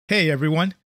Hey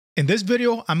everyone, in this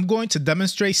video I'm going to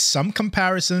demonstrate some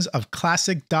comparisons of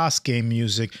classic DOS game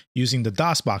music using the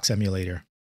DOSBOX emulator.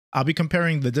 I'll be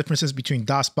comparing the differences between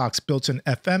DOSBOX built-in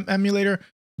FM emulator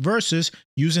versus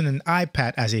using an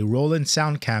iPad as a roll-in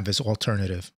sound canvas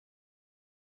alternative.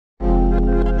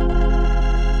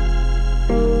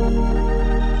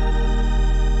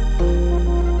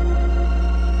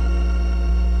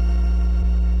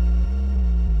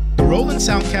 The Roll-in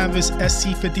Sound Canvas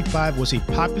SC55 was a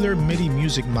popular MIDI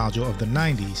music module of the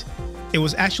 90s. It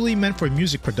was actually meant for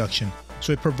music production,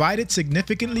 so it provided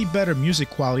significantly better music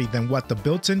quality than what the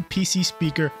built-in PC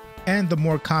speaker and the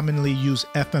more commonly used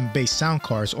FM-based sound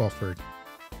cards offered.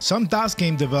 Some DOS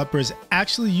game developers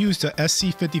actually used the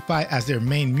SC55 as their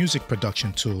main music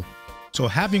production tool, so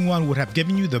having one would have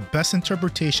given you the best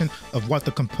interpretation of what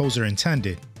the composer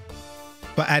intended.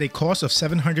 But at a cost of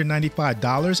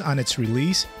 $795 on its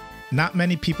release, not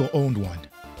many people owned one.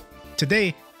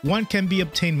 Today, one can be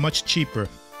obtained much cheaper,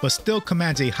 but still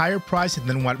commands a higher price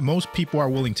than what most people are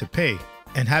willing to pay,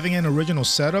 and having an original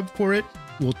setup for it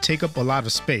will take up a lot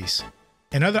of space.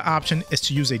 Another option is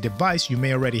to use a device you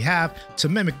may already have to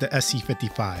mimic the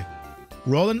SC55.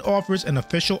 Roll-in offers an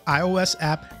official iOS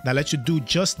app that lets you do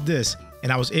just this,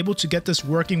 and I was able to get this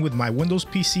working with my Windows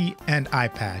PC and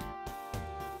iPad.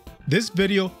 This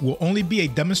video will only be a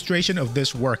demonstration of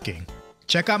this working.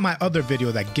 Check out my other video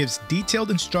that gives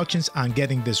detailed instructions on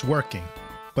getting this working.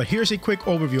 But here's a quick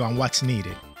overview on what's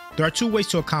needed. There are two ways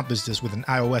to accomplish this with an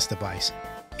iOS device,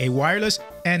 a wireless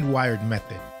and wired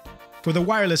method. For the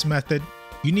wireless method,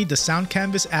 you need the Sound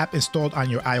Canvas app installed on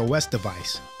your iOS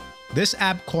device. This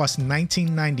app costs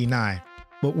 $19.99,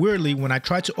 but weirdly, when I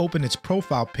try to open its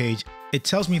profile page, it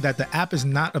tells me that the app is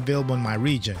not available in my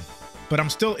region. But I'm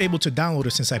still able to download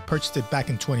it since I purchased it back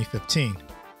in 2015.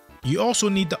 You also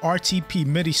need the RTP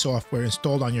MIDI software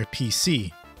installed on your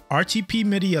PC. RTP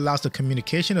MIDI allows the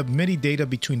communication of MIDI data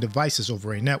between devices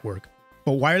over a network,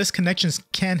 but wireless connections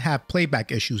can have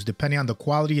playback issues depending on the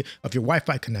quality of your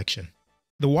Wi-Fi connection.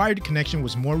 The wired connection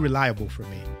was more reliable for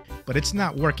me, but it's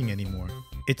not working anymore.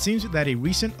 It seems that a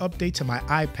recent update to my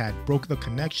iPad broke the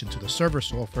connection to the server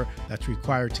software that's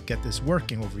required to get this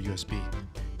working over USB.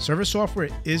 Server software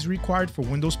is required for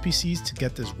Windows PCs to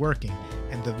get this working,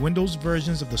 and the Windows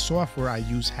versions of the software I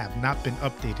use have not been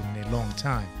updated in a long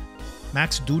time.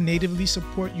 Macs do natively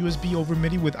support USB over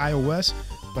MIDI with iOS,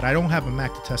 but I don't have a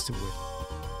Mac to test it with.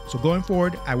 So going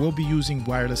forward, I will be using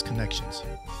wireless connections.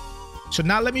 So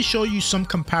now let me show you some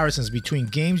comparisons between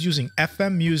games using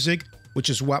FM music, which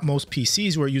is what most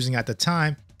PCs were using at the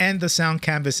time, and the Sound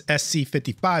Canvas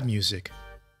SC55 music.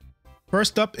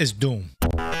 First up is Dune.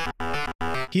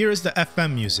 Here is the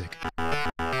FM music.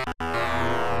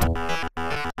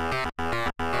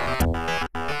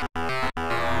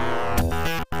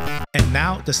 And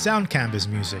now the Sound Canvas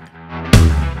music.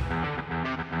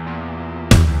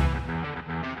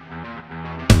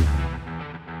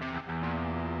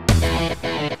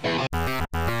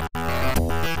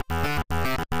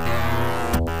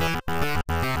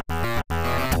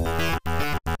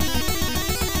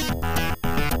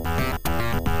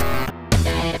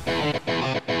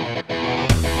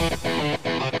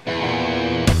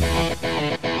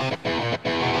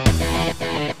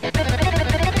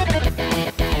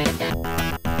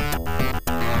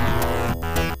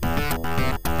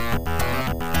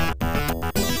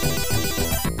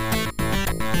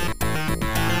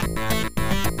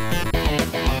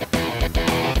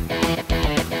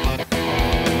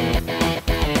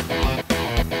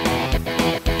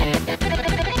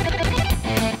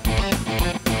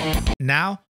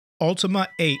 Now, Ultima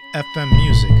 8 FM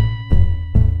music.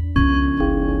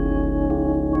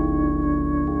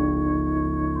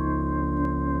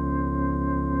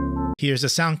 Here's the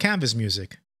Sound Canvas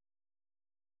music.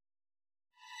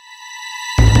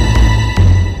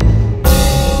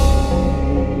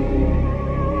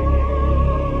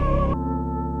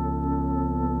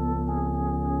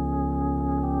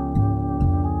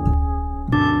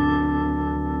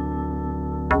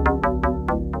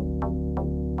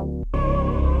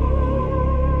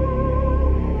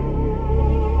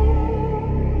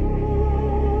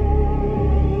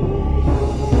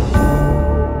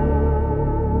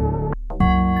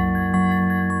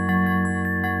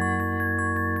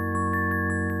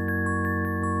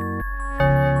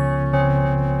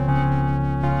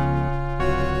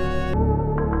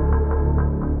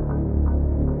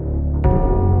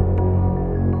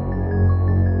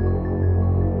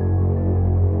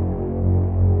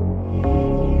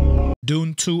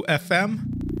 Dune 2 FM.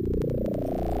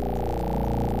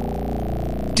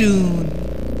 Dune,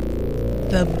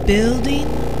 the building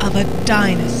of a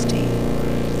dynasty.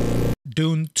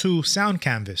 Dune 2 sound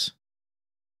canvas.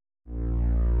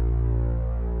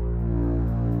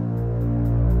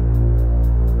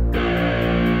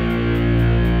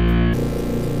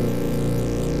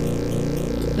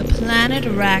 The planet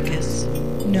Arrakis,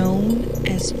 known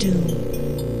as Dune.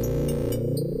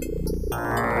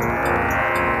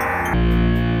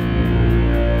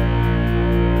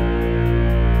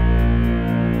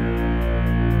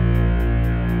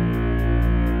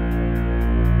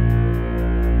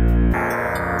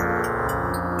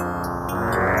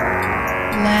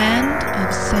 Land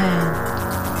of Sand.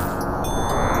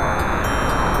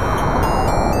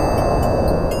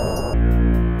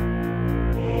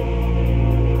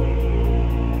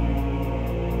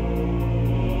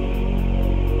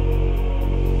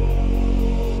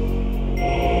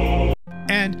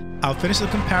 And I'll finish the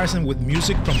comparison with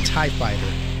music from TIE Fighter.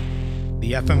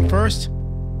 The FM first,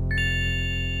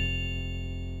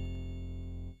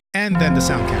 and then the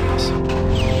sound canvas.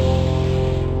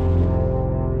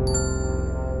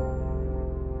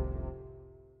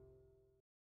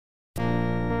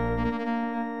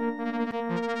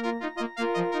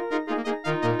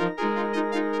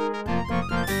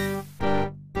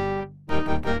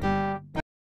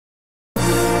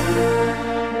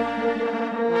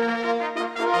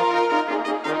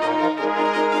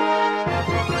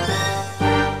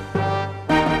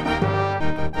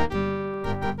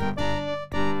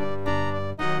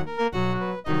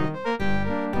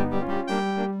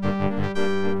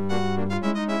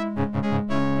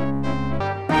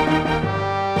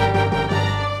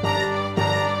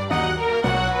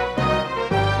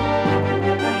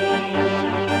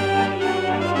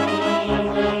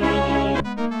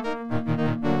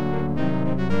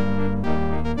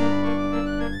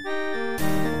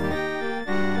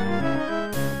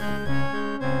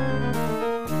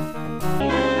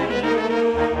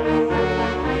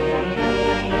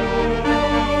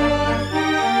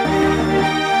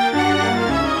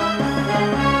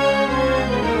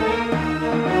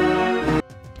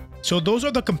 So those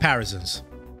are the comparisons.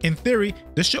 In theory,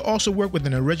 this should also work with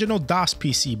an original DOS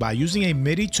PC by using a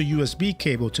MIDI to USB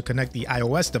cable to connect the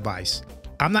iOS device.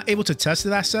 I'm not able to test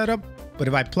that setup, but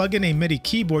if I plug in a MIDI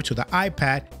keyboard to the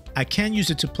iPad, I can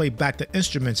use it to play back the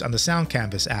instruments on the Sound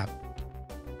Canvas app.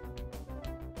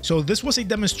 So this was a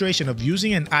demonstration of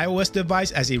using an iOS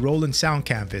device as a rolling sound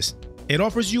canvas. It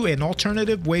offers you an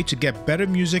alternative way to get better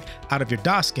music out of your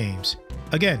DOS games.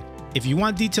 Again, if you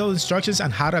want detailed instructions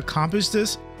on how to accomplish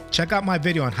this, check out my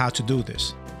video on how to do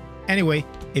this. Anyway,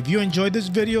 if you enjoyed this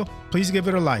video, please give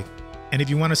it a like. And if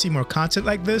you want to see more content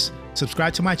like this,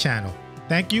 subscribe to my channel.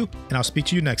 Thank you, and I'll speak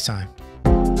to you next time.